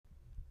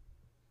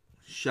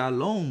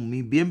Shalom,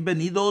 mis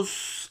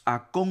bienvenidos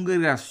a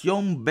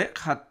Congregación Bet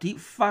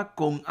Hatifa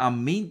con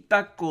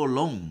Aminta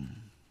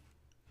Colón.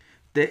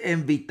 Te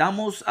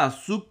invitamos a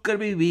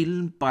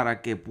suscribir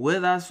para que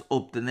puedas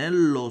obtener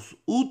los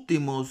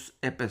últimos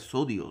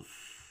episodios.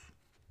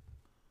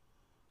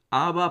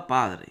 Abba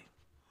Padre,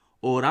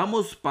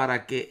 oramos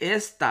para que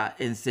esta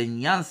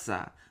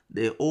enseñanza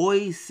de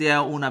hoy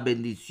sea una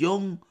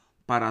bendición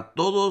para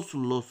todos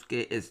los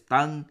que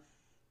están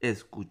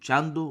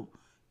escuchando.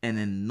 En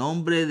el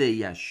nombre de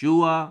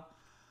Yeshua.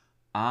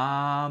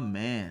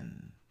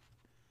 Amén.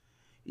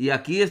 Y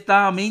aquí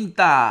está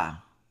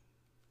Aminta.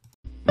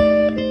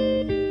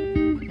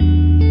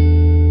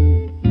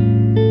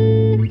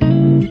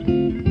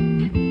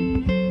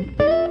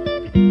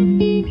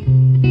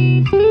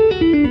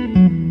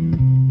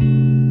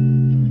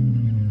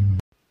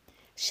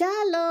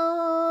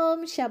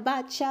 Shalom,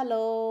 Shabbat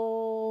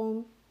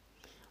Shalom.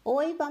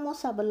 Hoy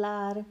vamos a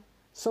hablar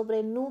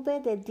sobre nube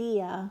de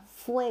día,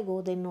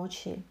 fuego de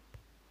noche.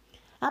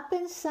 ¿Ha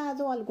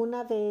pensado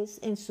alguna vez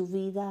en su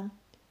vida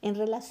en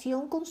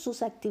relación con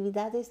sus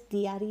actividades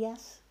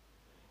diarias?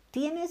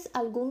 ¿Tienes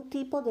algún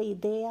tipo de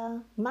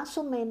idea más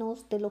o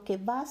menos de lo que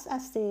vas a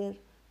hacer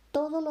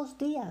todos los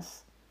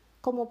días?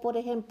 Como por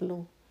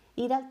ejemplo,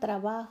 ir al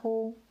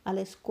trabajo, a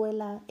la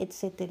escuela,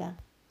 etc.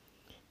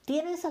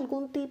 ¿Tienes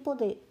algún tipo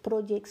de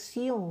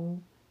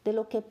proyección de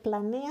lo que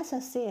planeas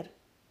hacer?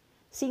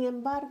 Sin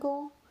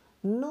embargo,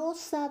 no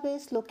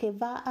sabes lo que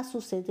va a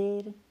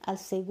suceder al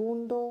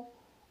segundo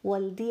o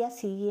al día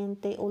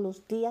siguiente o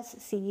los días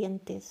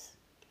siguientes.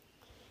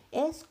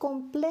 Es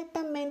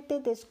completamente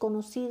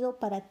desconocido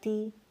para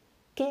ti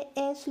qué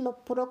es lo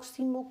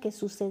próximo que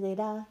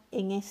sucederá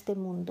en este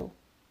mundo.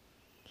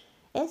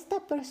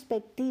 Esta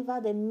perspectiva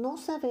de no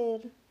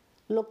saber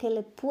lo que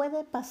le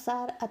puede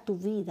pasar a tu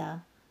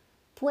vida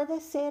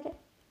puede ser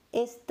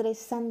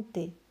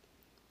estresante.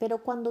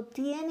 Pero cuando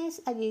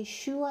tienes a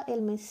Yeshua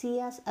el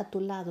Mesías a tu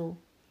lado,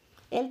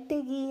 Él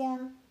te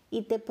guía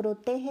y te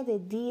protege de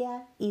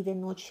día y de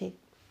noche.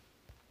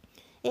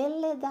 Él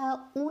le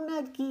da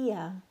una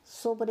guía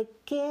sobre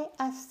qué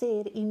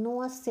hacer y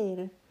no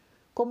hacer,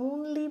 como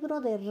un libro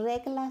de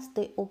reglas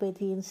de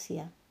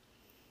obediencia.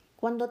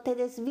 Cuando te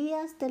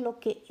desvías de lo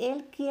que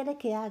Él quiere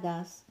que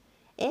hagas,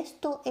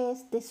 esto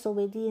es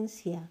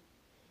desobediencia.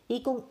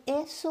 Y con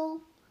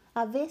eso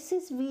a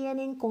veces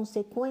vienen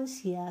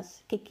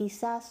consecuencias que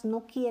quizás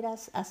no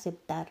quieras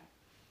aceptar.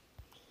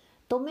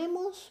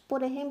 Tomemos,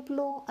 por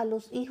ejemplo, a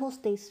los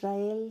hijos de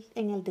Israel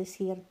en el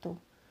desierto,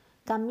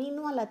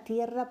 camino a la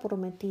tierra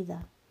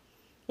prometida.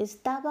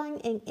 Estaban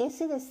en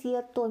ese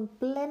desierto en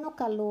pleno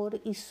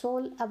calor y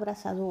sol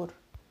abrasador,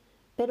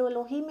 pero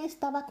Elohim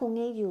estaba con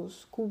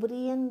ellos,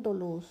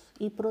 cubriéndolos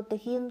y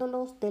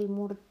protegiéndolos del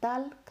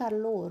mortal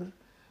calor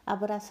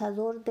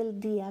abrasador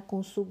del día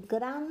con su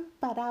gran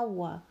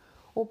paraguas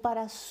o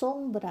para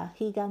sombra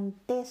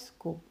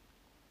gigantesco.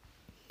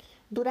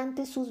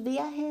 Durante sus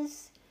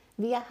viajes,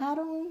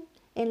 viajaron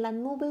en la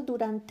nube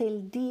durante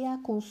el día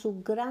con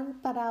su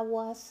gran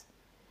paraguas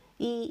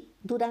y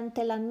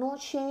durante la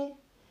noche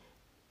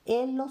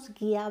Él los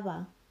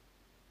guiaba,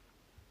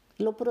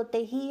 lo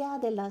protegía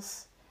de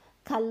las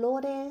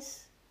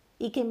calores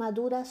y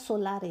quemaduras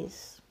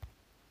solares.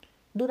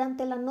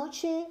 Durante la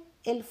noche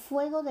el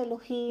fuego de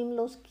Elohim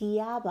los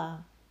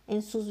guiaba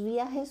en sus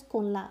viajes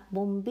con la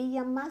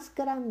bombilla más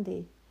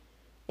grande,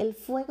 el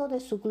fuego de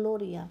su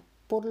gloria.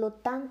 Por lo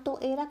tanto,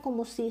 era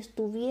como si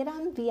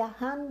estuvieran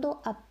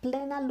viajando a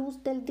plena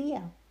luz del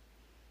día.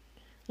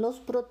 Los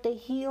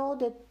protegió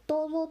de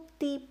todo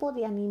tipo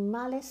de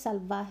animales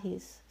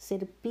salvajes,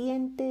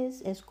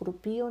 serpientes,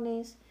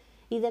 escorpiones,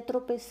 y de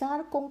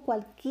tropezar con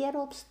cualquier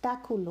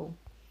obstáculo.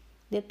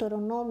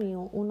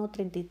 Deuteronomio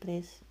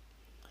 1:33.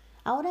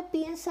 Ahora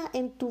piensa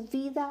en tu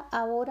vida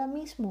ahora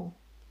mismo.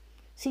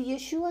 Si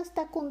Yeshua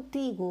está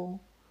contigo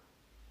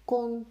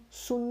con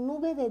su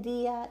nube de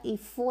día y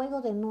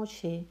fuego de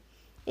noche,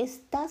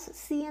 estás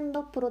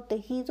siendo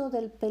protegido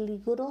del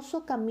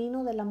peligroso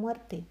camino de la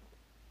muerte.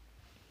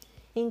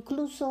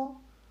 Incluso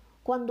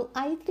cuando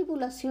hay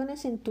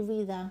tribulaciones en tu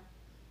vida,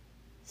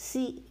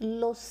 si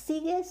lo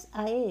sigues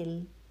a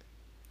Él,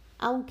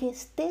 aunque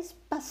estés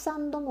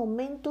pasando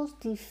momentos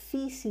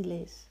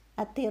difíciles,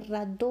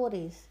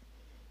 aterradores,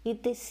 y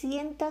te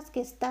sientas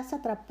que estás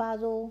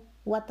atrapado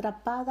o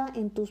atrapada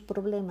en tus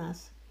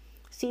problemas,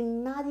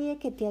 sin nadie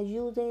que te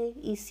ayude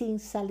y sin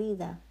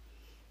salida,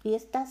 y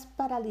estás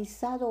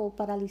paralizado o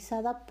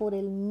paralizada por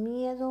el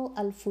miedo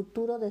al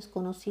futuro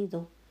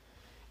desconocido,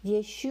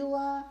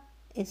 Yeshua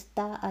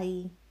está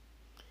ahí.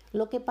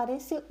 Lo que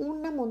parece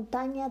una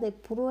montaña de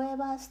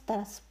pruebas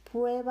tras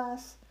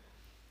pruebas,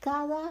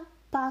 cada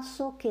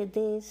paso que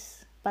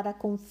des para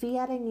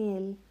confiar en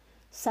Él,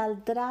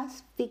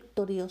 saldrás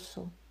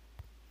victorioso.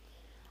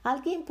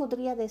 Alguien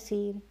podría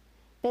decir,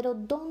 pero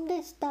 ¿dónde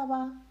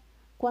estaba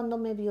cuando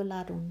me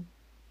violaron?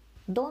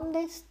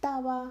 ¿Dónde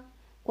estaba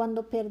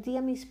cuando perdí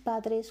a mis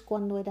padres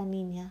cuando era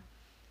niña?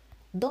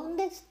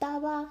 ¿Dónde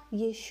estaba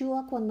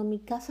Yeshua cuando mi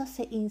casa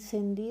se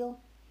incendió?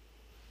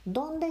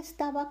 ¿Dónde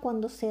estaba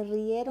cuando se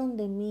rieron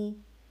de mí,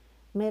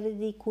 me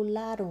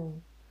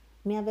ridicularon,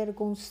 me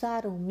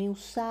avergonzaron, me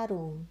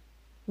usaron,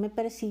 me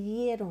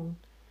persiguieron,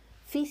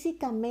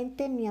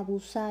 físicamente me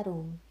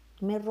abusaron,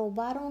 me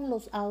robaron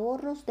los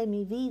ahorros de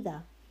mi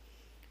vida,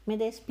 me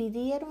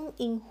despidieron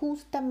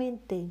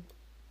injustamente,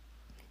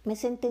 me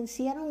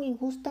sentenciaron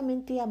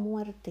injustamente a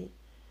muerte,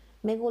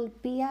 me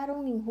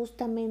golpearon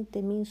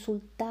injustamente, me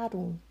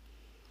insultaron,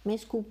 me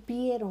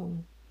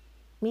escupieron,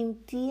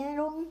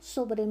 mintieron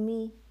sobre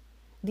mí,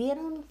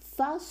 dieron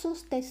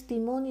falsos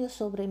testimonios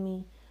sobre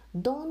mí.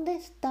 ¿Dónde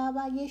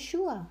estaba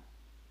Yeshua?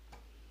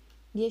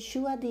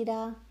 Yeshua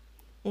dirá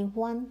en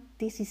Juan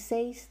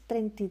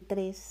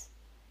 16:33,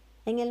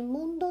 en el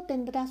mundo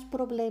tendrás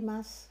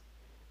problemas,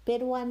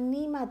 pero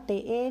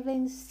anímate, he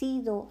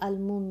vencido al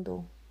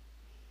mundo.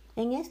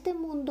 En este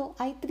mundo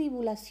hay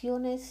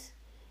tribulaciones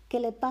que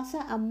le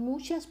pasa a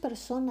muchas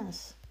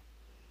personas.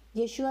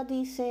 Yeshua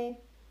dice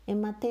en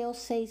Mateo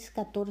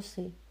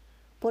 6:14,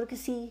 porque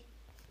si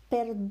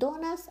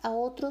perdonas a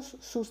otros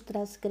sus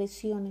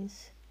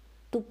transgresiones,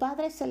 tu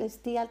Padre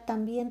Celestial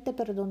también te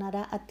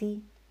perdonará a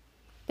ti.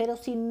 Pero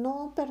si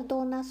no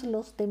perdonas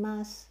los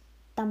demás,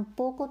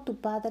 tampoco tu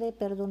Padre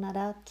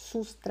perdonará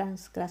sus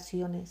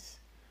transgresiones.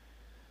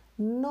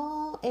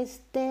 No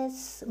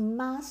estés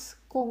más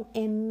con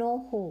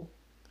enojo.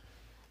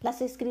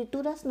 Las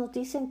Escrituras nos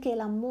dicen que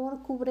el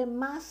amor cubre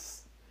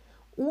más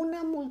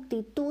una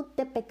multitud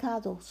de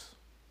pecados.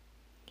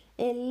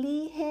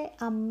 Elige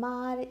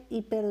amar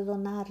y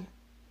perdonar.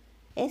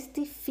 Es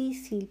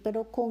difícil,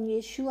 pero con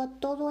Yeshua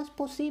todo es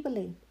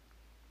posible.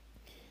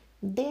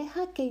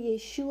 Deja que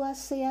Yeshua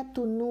sea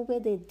tu nube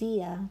de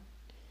día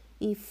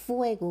y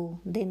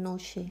fuego de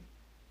noche.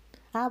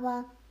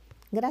 Abba,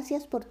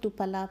 gracias por tus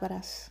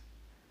palabras.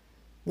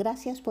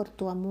 Gracias por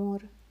tu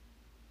amor.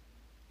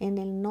 En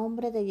el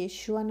nombre de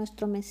Yeshua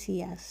nuestro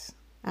Mesías.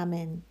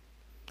 Amén.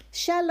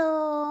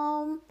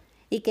 Shalom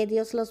y que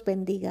Dios los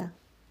bendiga.